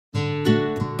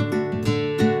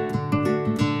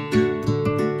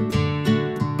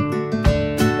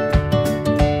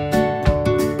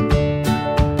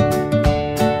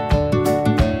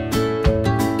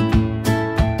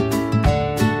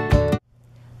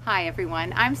Hi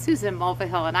everyone, I'm Susan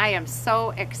Mulvihill and I am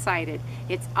so excited.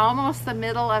 It's almost the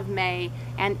middle of May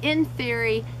and in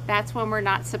theory that's when we're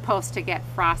not supposed to get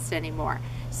frost anymore.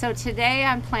 So today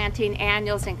I'm planting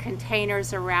annuals in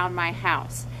containers around my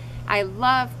house. I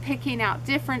love picking out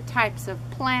different types of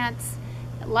plants,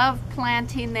 love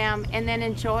planting them and then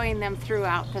enjoying them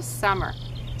throughout the summer.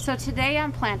 So today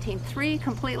I'm planting 3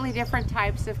 completely different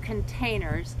types of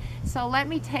containers. So let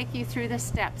me take you through the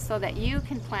steps so that you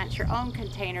can plant your own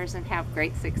containers and have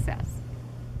great success.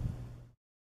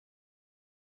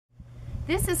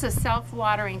 This is a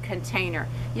self-watering container.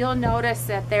 You'll notice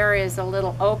that there is a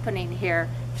little opening here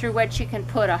through which you can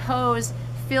put a hose,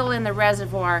 fill in the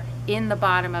reservoir in the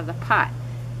bottom of the pot.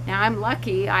 Now I'm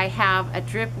lucky I have a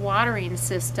drip watering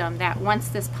system that once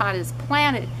this pot is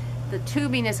planted, the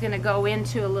tubing is going to go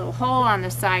into a little hole on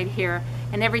the side here,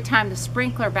 and every time the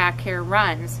sprinkler back here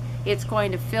runs, it's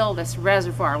going to fill this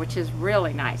reservoir, which is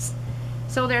really nice.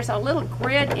 So there's a little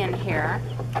grid in here,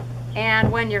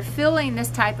 and when you're filling this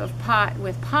type of pot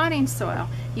with potting soil,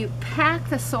 you pack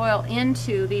the soil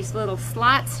into these little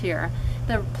slots here.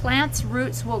 The plant's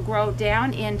roots will grow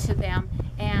down into them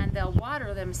and they'll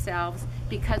water themselves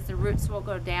because the roots will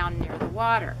go down near the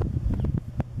water.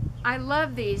 I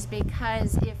love these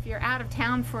because if you're out of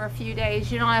town for a few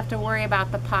days, you don't have to worry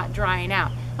about the pot drying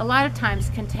out. A lot of times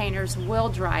containers will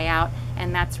dry out,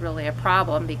 and that's really a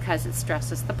problem because it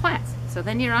stresses the plants. So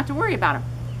then you don't have to worry about them.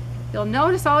 You'll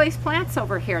notice all these plants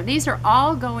over here. These are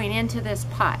all going into this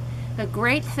pot. The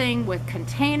great thing with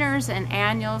containers and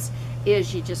annuals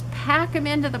is you just pack them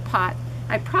into the pot.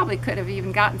 I probably could have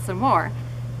even gotten some more.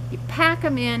 You pack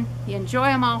them in, you enjoy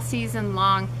them all season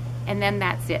long, and then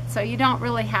that's it. So you don't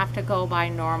really have to go by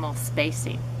normal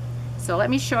spacing. So let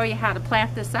me show you how to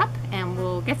plant this up and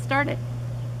we'll get started.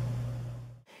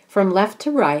 From left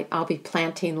to right, I'll be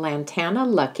planting Lantana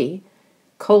Lucky,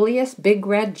 Coleus Big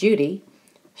Red Judy,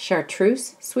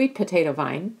 Chartreuse Sweet Potato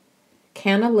Vine,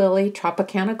 Canna Lily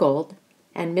Tropicana Gold,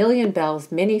 and Million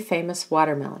Bells Mini Famous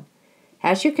Watermelon.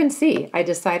 As you can see, I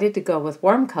decided to go with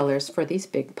warm colors for these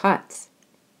big pots.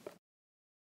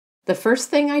 The first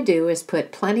thing I do is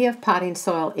put plenty of potting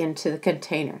soil into the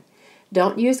container.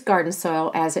 Don't use garden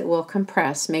soil as it will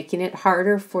compress, making it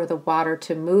harder for the water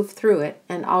to move through it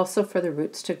and also for the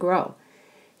roots to grow.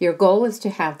 Your goal is to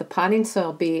have the potting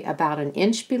soil be about an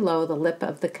inch below the lip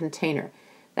of the container.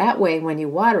 That way, when you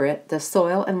water it, the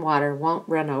soil and water won't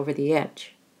run over the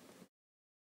edge.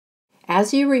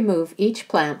 As you remove each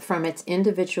plant from its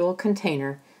individual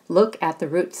container, look at the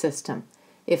root system.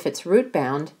 If it's root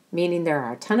bound, meaning there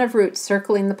are a ton of roots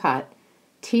circling the pot,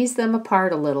 tease them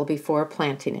apart a little before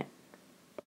planting it.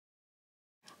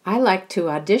 I like to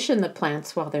audition the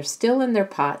plants while they're still in their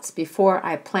pots before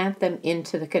I plant them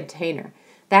into the container.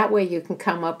 That way you can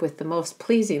come up with the most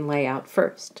pleasing layout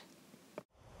first.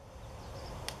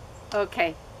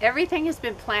 Okay, everything has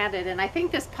been planted and I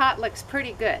think this pot looks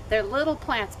pretty good. They're little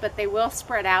plants, but they will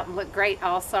spread out and look great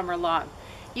all summer long.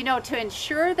 You know, to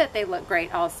ensure that they look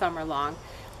great all summer long,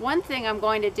 one thing I'm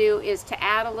going to do is to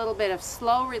add a little bit of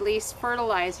slow release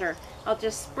fertilizer. I'll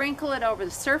just sprinkle it over the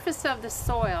surface of the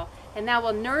soil and that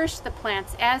will nourish the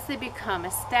plants as they become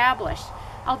established.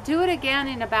 I'll do it again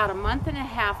in about a month and a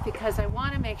half because I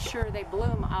want to make sure they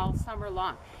bloom all summer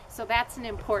long. So that's an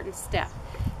important step.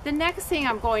 The next thing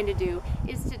I'm going to do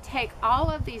is to take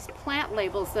all of these plant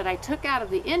labels that I took out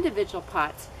of the individual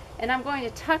pots and I'm going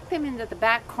to tuck them into the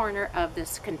back corner of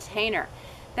this container.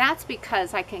 That's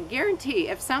because I can guarantee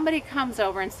if somebody comes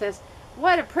over and says,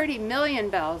 what a pretty Million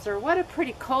Bells or what a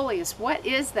pretty Coleus, what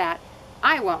is that?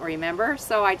 I won't remember,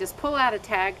 so I just pull out a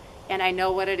tag and I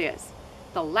know what it is.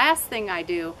 The last thing I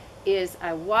do is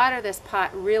I water this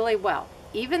pot really well.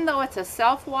 Even though it's a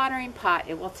self-watering pot,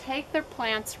 it will take the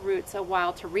plant's roots a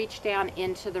while to reach down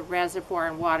into the reservoir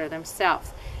and water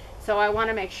themselves. So I want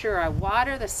to make sure I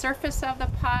water the surface of the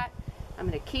pot. I'm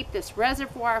going to keep this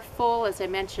reservoir full, as I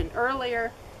mentioned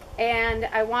earlier, and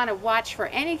I want to watch for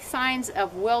any signs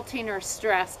of wilting or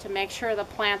stress to make sure the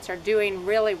plants are doing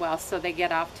really well so they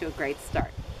get off to a great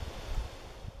start.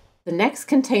 The next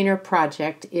container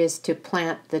project is to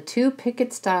plant the 2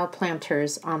 picket style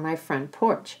planters on my front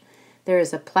porch. There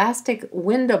is a plastic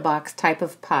window box type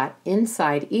of pot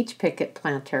inside each picket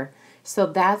planter, so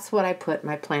that's what I put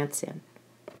my plants in.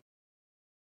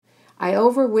 I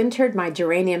overwintered my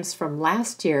geraniums from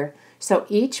last year, so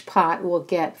each pot will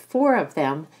get 4 of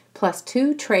them, plus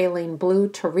 2 trailing blue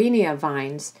Torrenia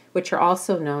vines, which are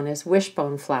also known as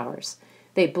wishbone flowers.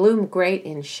 They bloom great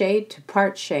in shade to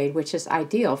part shade, which is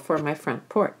ideal for my front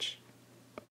porch.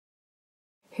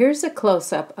 Here's a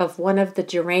close-up of one of the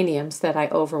geraniums that I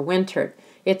overwintered.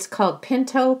 It's called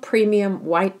Pinto Premium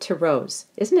White to Rose.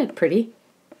 Isn't it pretty?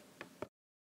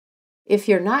 If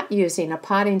you're not using a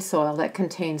potting soil that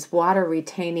contains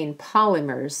water-retaining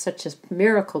polymers, such as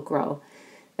Miracle-Gro,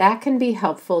 that can be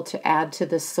helpful to add to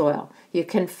the soil. You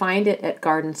can find it at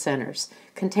garden centers.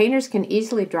 Containers can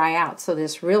easily dry out, so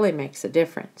this really makes a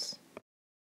difference.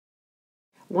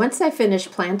 Once I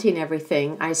finished planting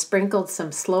everything, I sprinkled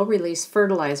some slow-release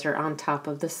fertilizer on top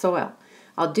of the soil.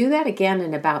 I'll do that again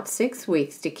in about 6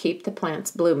 weeks to keep the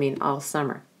plants blooming all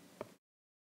summer.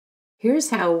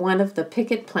 Here's how one of the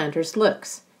picket planters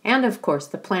looks, and of course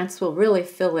the plants will really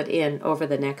fill it in over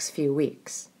the next few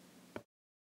weeks.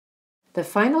 The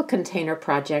final container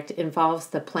project involves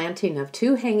the planting of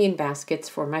 2 hanging baskets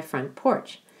for my front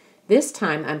porch. This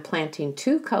time I'm planting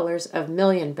 2 colors of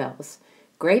million bells,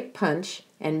 Grape Punch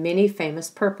and Mini Famous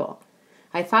Purple.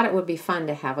 I thought it would be fun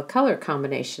to have a color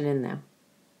combination in them.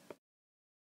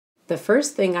 The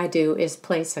first thing I do is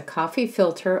place a coffee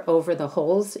filter over the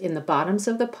holes in the bottoms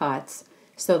of the pots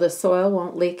so the soil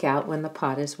won't leak out when the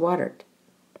pot is watered.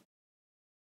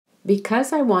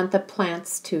 Because I want the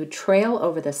plants to trail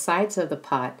over the sides of the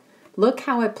pot, look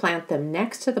how I plant them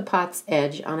next to the pot's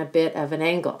edge on a bit of an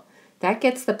angle. That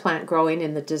gets the plant growing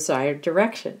in the desired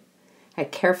direction. I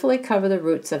carefully cover the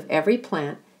roots of every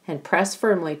plant and press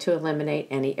firmly to eliminate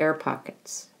any air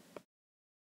pockets.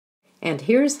 And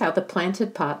here's how the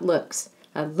planted pot looks.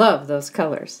 I love those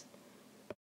colors.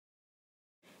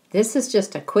 This is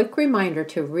just a quick reminder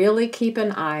to really keep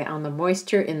an eye on the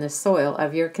moisture in the soil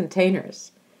of your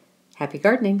containers. Happy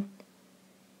gardening!